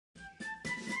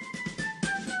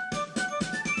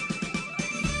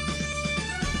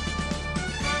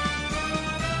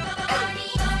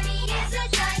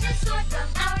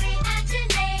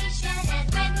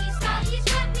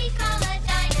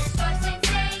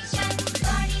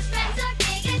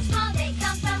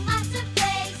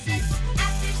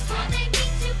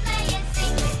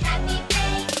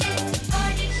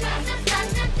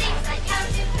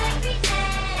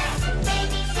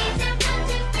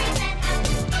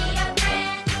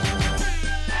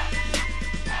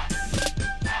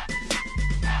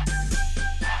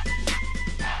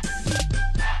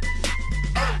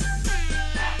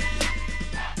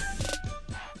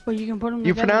But you can put them.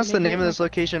 You pronounce the name of this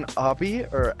location Abby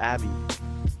or Abby?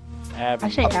 Abby. I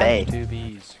say Abby. Two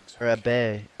B's. Or a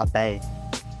bay? A bay.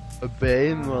 A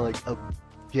bay, more like a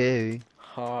gay.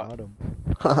 Hot.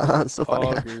 So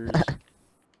funny. Hoggers.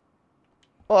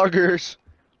 Augers.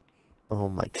 Oh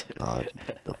my god.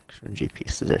 The cringy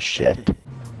pieces of shit.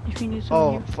 If you need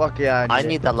Oh something fuck yeah! I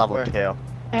need that level Where? 2.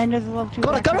 and there's a level 2.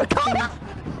 Go!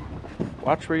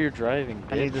 Watch where you're driving,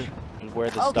 I need bitch. And where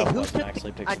the Okay, stuff who was took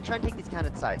actually picks I them. try to take these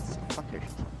cannon sites. Fuckers.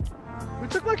 We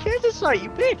took my Kansas site, you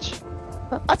bitch!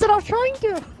 That's what I was trying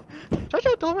to! Shut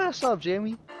your dumbass up,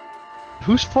 Jamie.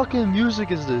 Whose fucking music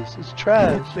is this? It's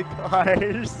trash. The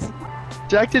cars.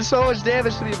 Jack did so much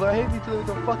damage to me, but I hit me to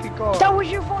the fucking car. That was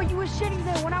your fault. You were sitting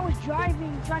there when I was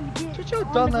driving, trying to get. Shut your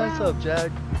on the dumbass ground. up,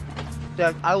 Jack.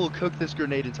 Jack, I will cook this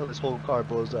grenade until this whole car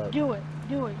blows up. Do it.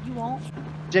 Do it. You won't.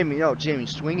 Jamie, no, Jamie,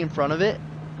 swing in front of it,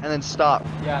 and then stop.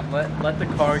 Yeah, let the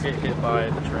car get hit by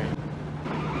the train.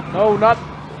 No, not.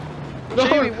 No,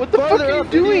 Jamie, what the fuck farther are you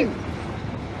up, doing? idiot.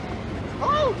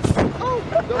 Oh! Oh!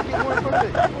 No, get more in front of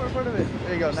it. Get more in front of it.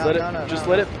 There you go. Just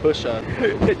let it push us.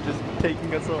 It's just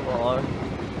taking us so long.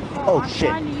 Oh, I'm shit.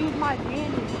 trying to use my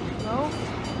bandage, bro.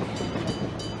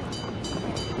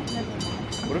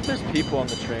 What if there's people on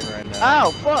the train right now?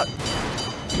 Ow! Fuck!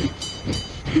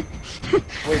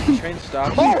 Wait, the train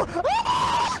stopped. Oh!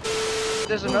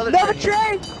 There's another Another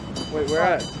train. train! Wait, where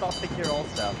at? Stop the here all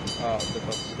stuff. Oh, they're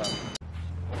both stopped.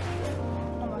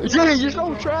 Jamie, you're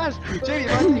so trash! Jamie,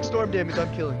 if I take storm damage,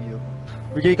 I'm killing you.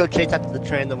 We're gonna go chase after the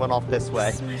train that went off this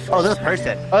way. Oh, there's a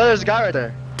person. Oh, there's a guy right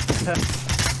there.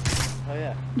 Oh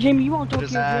yeah. Jamie, you won't Hit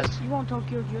his Tokyo ass. drift. You won't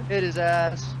Tokyo drift. Hit his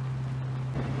ass.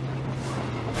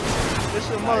 This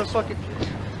is a motherfucking.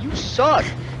 You suck!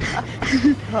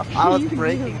 I was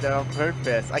breaking there on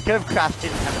purpose. I could have crashed in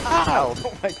and Ow!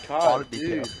 Oh my god, Quality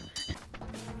dude. kill.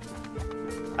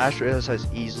 Astro says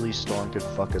easily storm could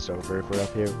fuck us over if we're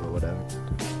up here, but whatever.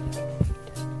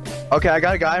 Okay, I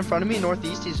got a guy in front of me,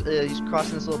 northeast. He's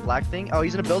crossing this little black thing. Oh,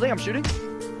 he's in a building. I'm shooting.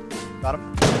 Got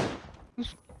him.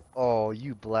 Oh,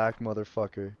 you black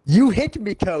motherfucker. You hit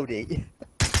me, Cody.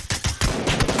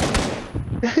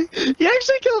 He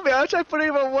actually killed me. I tried putting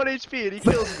him on 1 HP and he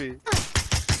kills me.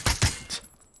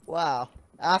 Wow.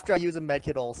 After I use a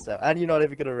medkit also, and you're not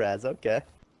even gonna res. Okay.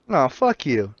 No, fuck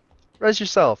you. Res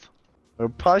yourself. I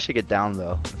probably should get down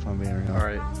though, if I'm being real.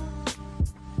 Alright.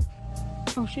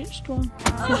 Oh shit, storm.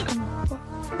 Just coming.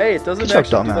 Fuck. Hey, it doesn't You're so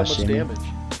actually do that dumbass, much Jamie. damage.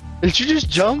 Did you just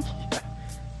jump?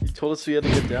 You told us we had to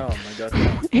get down. I got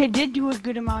down. It did do a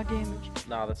good amount of damage.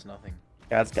 Nah, that's nothing.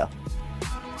 Yeah, let's go.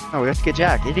 No, we have to get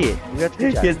Jack, idiot. We have to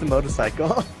get Jack. Here's the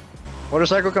motorcycle.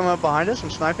 Motorcycle coming up behind us. I'm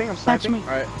sniping. I'm That's sniping. me.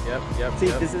 Alright, yep. See,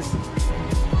 this is.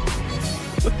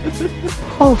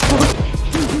 Oh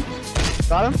fuck.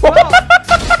 Got him?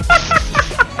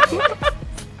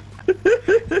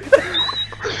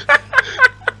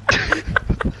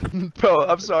 Bro,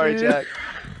 I'm sorry, Dude. Jack.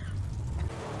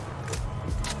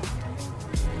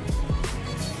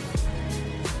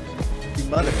 You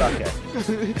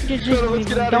motherfucker. Just Let's leave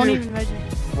get him. out of Don't here. even measure.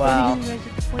 Wow. Don't even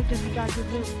measure. Wait till he got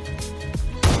good loot.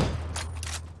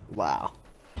 Wow.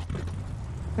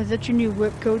 Is that your new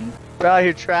whip, Cody? We're out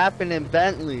here trapping in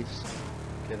Bentleys.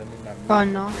 Okay, that means Oh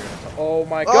I'm no. Oh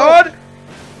my Oh. god!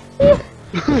 Oh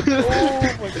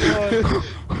my god!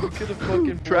 We could have fucking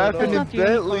blown Trapping in up. Not the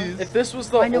only Bentleys. If this was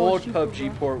the I know old what super PUBG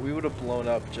bro. port, we would have blown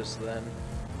up just then.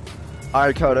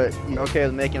 Alright, Coda, you okay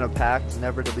with making a pact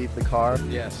never to leave the car?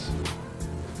 Yes.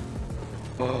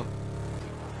 Go,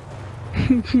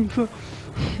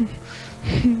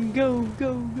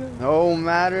 go, go. No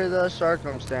matter the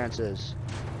circumstances.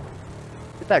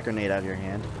 Get that grenade out of your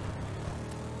hand.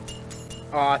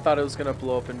 Oh, I thought it was gonna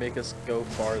blow up and make us go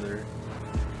farther.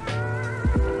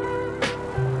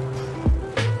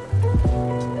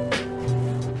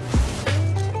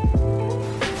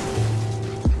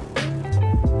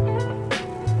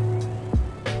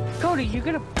 Cody, you're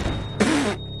gonna.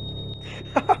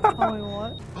 Oh wait,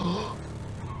 what?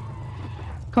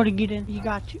 Cody, get in. You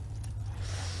got you.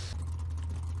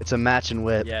 It's a match and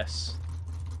whip. Yes.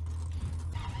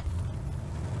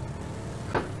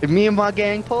 If me and my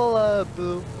gang pull up,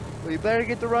 boo, well, you better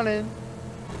get the running.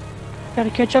 Gotta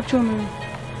catch up to him and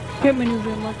hit maneuver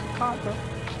him like a cop, bro.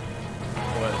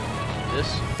 What? This?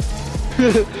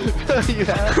 You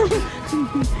have?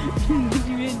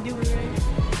 You didn't do it right.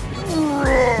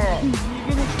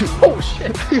 You're gonna. Oh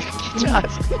shit!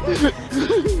 Josh.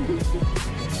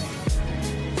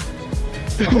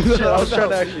 Oh shit! I was no. trying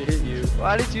to actually hit you.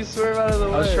 Why did you swerve out of the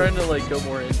way? I was trying to like go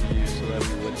more into you so that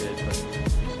we would hit, but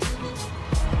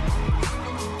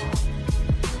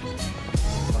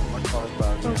my car's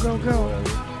about to Go, go, go.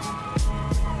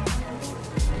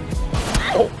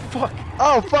 Oh! fuck!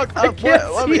 Oh fuck! I can't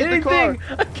see anything!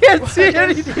 I can't see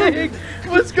anything!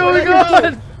 What's going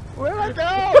on? Where'd I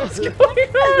go? What's going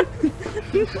on?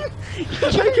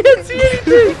 I can't see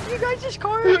anything! You guys just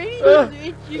car are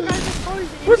idiots. You guys just cars.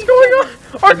 What's going on?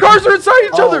 Our cars are inside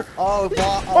each other! Oh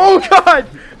God!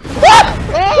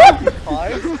 What?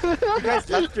 cars? You guys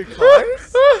left your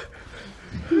cars?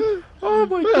 Oh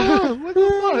my god! What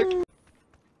the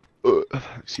fuck?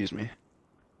 Excuse me.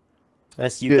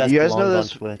 Yes, You guys know belong on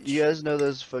those? Twitch. You guys know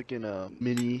those fucking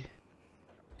mini?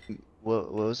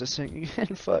 What was this thing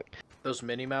again? Fuck. Those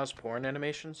Minnie Mouse porn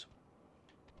animations?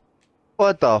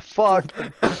 What the fuck?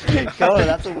 Oh,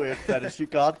 that's a weird fetish. You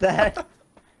got that?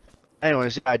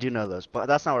 Anyways, I do know those, but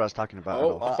that's not what I was talking about at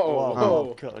all.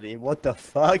 Whoa, Cody, what the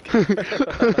fuck?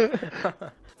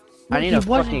 I need a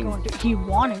fucking. He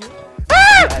wanted it.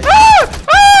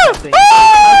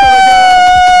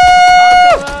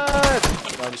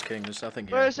 No, I'm just kidding. There's nothing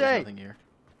here. Where is There's he? nothing here.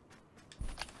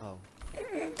 Oh.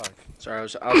 Sorry, I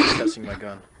was just testing my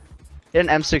gun. Get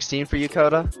an M16 for you,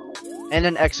 Coda, and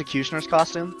an executioner's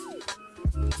costume.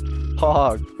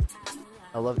 Pog.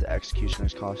 I love the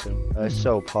executioner's costume. It's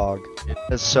so pog.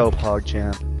 It's so pog,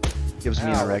 champ. Gives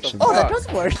me an erection. Oh, that does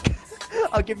work.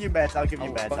 I'll give you meds. I'll give you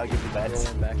meds.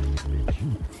 Rolling back.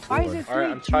 Why is it Alright,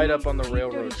 I'm tied up on the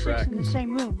railroad 336 track. in the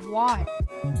same room? Why?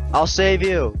 I'll save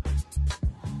you.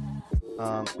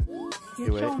 You're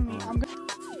You wait. telling me I'm gonna.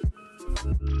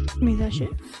 Give me that shit.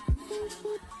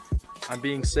 I'm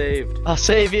being saved. I'll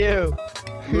save you.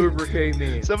 Lubricate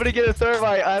me. Somebody get a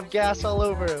thermite. I have gas all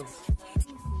over him.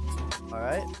 All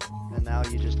right, and now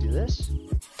you just do this.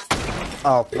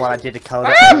 Oh, what I did to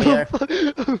Coda earlier.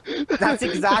 That's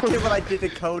exactly what I did to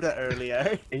Coda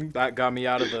earlier. That got me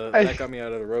out of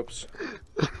the ropes.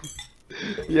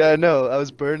 Yeah, I know. I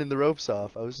was burning the ropes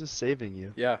off. I was just saving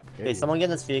you. Yeah. Hey, someone get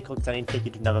in this vehicle because I need to take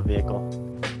you to another vehicle.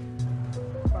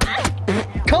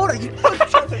 Coda, you put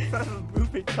each other in front of a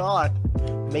moving car.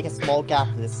 Make a small gap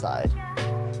to this side.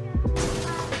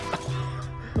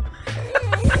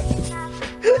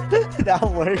 That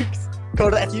works.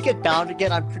 Coda, if you get down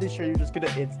again, I'm pretty sure you're just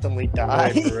gonna instantly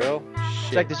die. Wait, for real?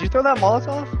 Shit. Jack, did you throw that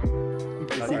Molotov?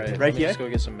 Alright, right let me here? just go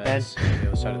get some meds on the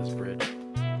other side of this bridge.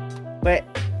 Wait,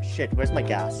 shit, where's my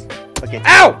gas? Okay.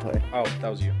 Ow! Oh, that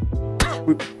was you.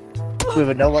 We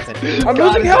would know what's in here. I'm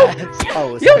losing health!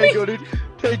 Oh, it's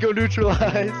Tango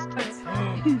neutralized.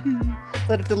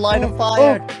 Let the line of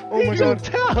fire. Oh my god.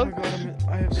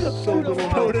 I have so little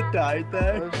health. Coda died I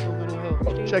there. have so little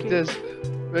health. Check this.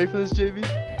 Ready for this, JB?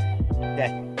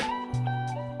 Yeah.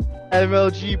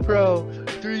 MLG Pro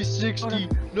 360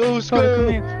 no Coda, come scope.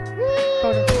 here.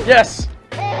 Coda. Yes!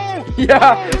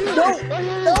 Yeah!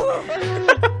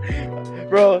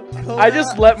 Bro, I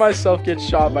just let myself get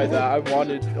shot by that. I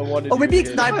wanted Oh, to we're being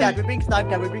get- sniped at. We're being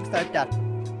sniped at. We're being sniped at.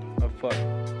 Oh fuck.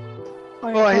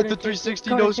 Oh, I hit the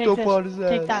 360 no scope on his ass.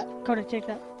 Take that. Coda, take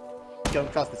that.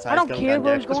 Don't cross the side. I don't care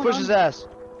what's Let's going push on. his ass.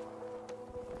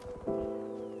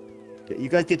 You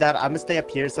guys do that. I'm gonna stay up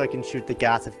here so I can shoot the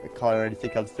gas if the car or anything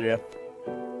comes through.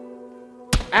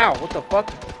 Ow, what the fuck?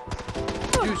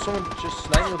 Dude, someone just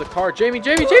sniped me with a car. Jamie! I'm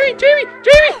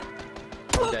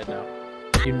dead now.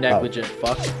 You negligent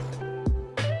fuck.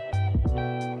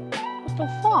 What the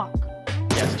fuck?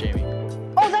 Yes, Jamie.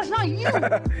 Oh, that's not you! Oh.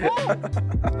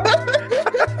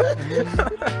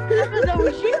 That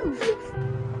was you!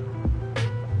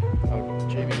 Oh,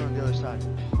 Jamie. On the other side.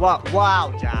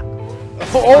 Wow, Jack.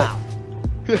 Oh! Wow.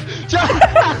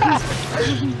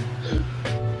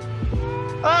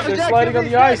 They're sliding on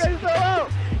the ice.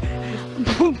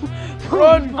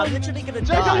 Run! I'm literally gonna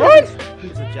Jack, die. run!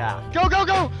 It's a Jack. Go, go,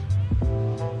 go!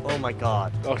 Oh my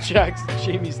god. Oh,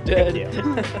 Jamie's dead.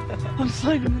 I'm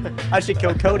sliding in. I should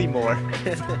kill Cody more.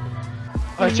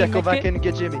 Alright, Jack, go make back it? in and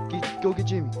get Jimmy. Go get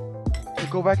Jimmy.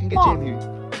 Go back and get Oh. Jimmy.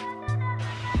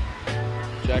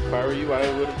 Jack, if I were you, I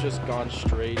would have just gone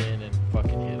straight in and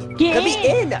fucking hit him. Get Let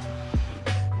me in!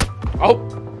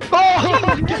 Oh! Oh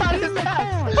my god, his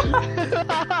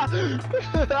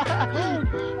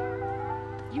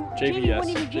You, JB, Jamie yes.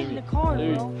 wouldn't even get in Jamie. the car,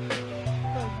 Jamie. bro.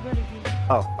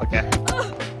 Oh, okay.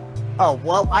 Oh,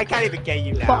 well, I can't even get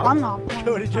you now. But I'm not.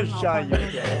 Cody just shot you.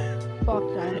 Fuck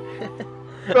that.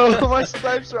 Bro, my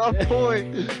snipes are on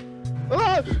point.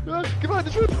 Come on,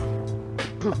 the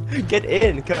truth. Get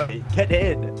in, Cody. Get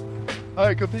in.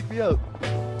 Alright, come pick me up.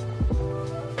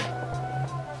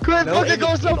 Quit No, fucking Amy,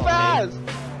 going so get on me. fast!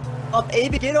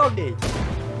 Amy, get on me.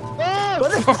 Ah!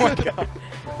 What the Oh my god.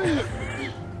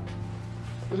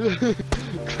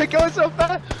 Quit going so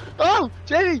fast! Oh!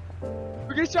 Jamie!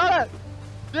 We're getting shot at!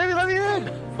 Jamie, let me in!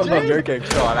 Oh, Jamie! you're getting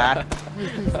shot at.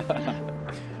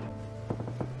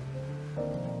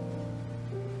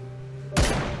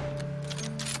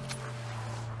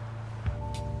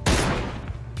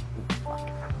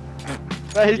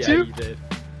 I hit Yeah, you? you did.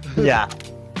 Yeah.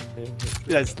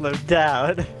 I slowed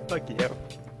down. Fuck you.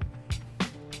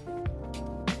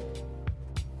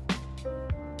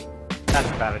 That's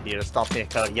a bad idea to stop there,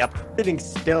 Cody. Yep. Sitting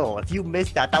still. If you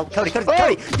missed that, Cody,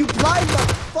 Cody, you blind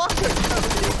motherfucker,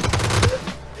 Cody!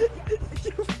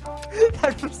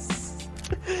 That was...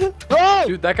 Oh!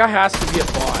 Dude, that guy has to be a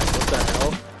bot. What the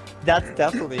hell? That's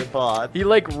definitely a bot. He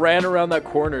like ran around that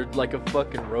corner like a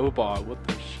fucking robot. What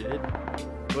the shit?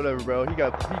 Whatever, bro. He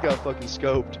got fucking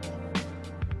scoped.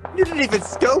 You didn't even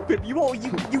scope it. You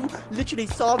literally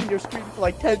saw him in your screen for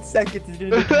like 10 seconds and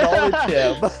didn't acknowledge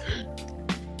him.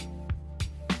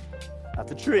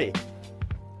 That's a tree.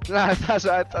 Nah, I thought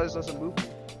I saw some movement.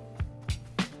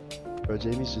 Bro,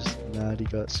 Jamie's just mad he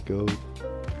got scoped.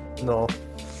 No.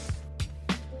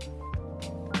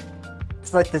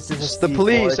 It's like this is It's just the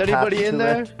police. Anybody in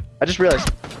there? It. I just realized.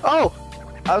 Oh!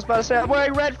 I was about to say, I'm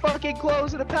wearing red fucking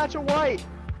clothes and a patch of white.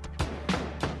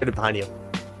 Get it behind you.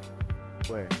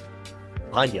 Where?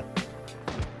 Behind you.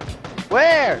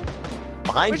 Where?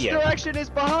 Behind Which you. direction is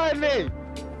behind me?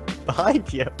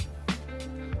 Behind you.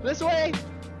 This way?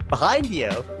 Behind you.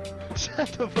 Shut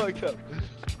the fuck up.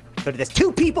 But there's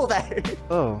 2 people there.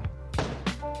 Oh.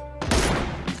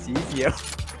 Sees you.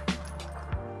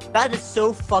 That is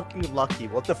so fucking lucky.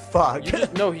 What the fuck? You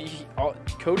just, no,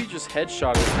 Cody just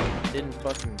headshot him and didn't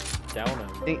fucking down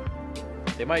him.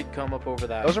 They might come up over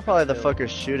that. Those are probably the hill. fuckers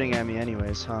shooting at me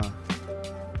anyways, huh?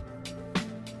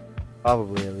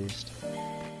 Probably at least.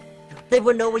 They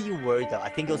would know where you were though. I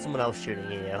think it was someone else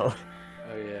shooting you. Oh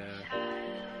yeah.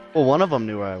 Well, one of them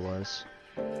knew where I was.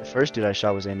 The first dude I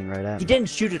shot was aiming right at He me. didn't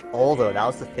shoot at all though. That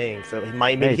was the thing. So he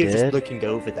might maybe Yeah, he he was just did. looking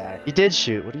over there. He did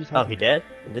shoot. What are you talking Oh, he did?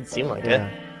 It didn't seem like Yeah.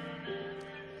 it.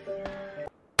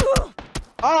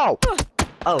 Oh! Oh,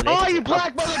 Oh, Nathan. you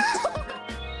black mother!